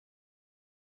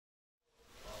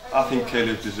I think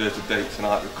Caleb deserves a date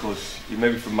tonight because he may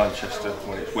be from Manchester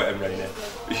when it's wet and rainy,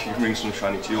 but he can bring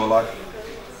sunshine into your life.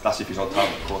 That's if he's on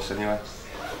time, of course, anyway.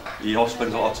 He also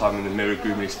spends a lot of time in the mirror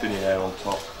grooming his thinny hair on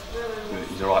top.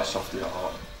 He's a right softie at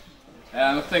heart.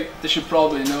 I think they should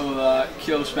probably know that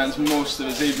Caleb spends most of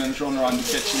his evenings running around the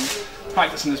kitchen,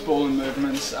 practicing his bowling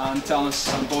movements and telling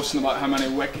us and boasting about how many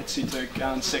wickets he took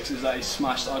and sixes that he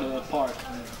smashed out of the park.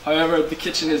 However, the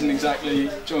kitchen isn't exactly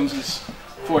Jones's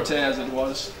forte as it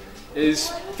was. His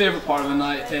favourite part of the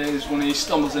night is when he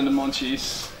stumbles into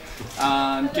Munchies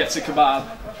and gets a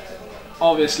kebab.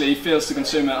 Obviously he fails to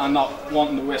consume it and not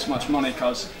wanting to waste much money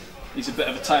because he's a bit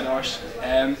of a tight arse.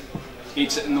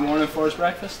 Eats it in the morning for his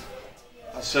breakfast.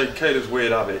 I'd say Caleb's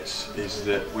weird habits is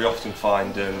that we often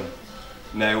find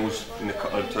nails in the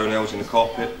toenails in the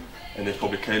carpet, and there's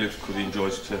probably Caleb's because he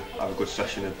enjoys to have a good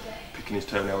session of picking his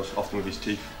toenails, often with his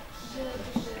teeth.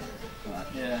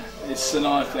 Yeah, it's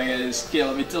another thing is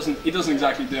Caleb, he doesn't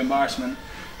exactly do embarrassment.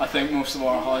 I think most of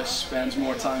our house spends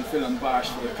more time feeling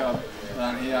embarrassed for the cub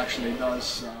than he actually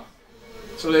does.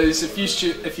 So ladies, if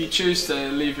you choose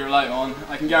to leave your light on,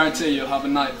 I can guarantee you'll have a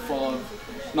night full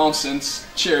of nonsense,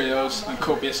 Cheerios and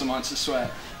copious amounts of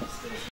sweat.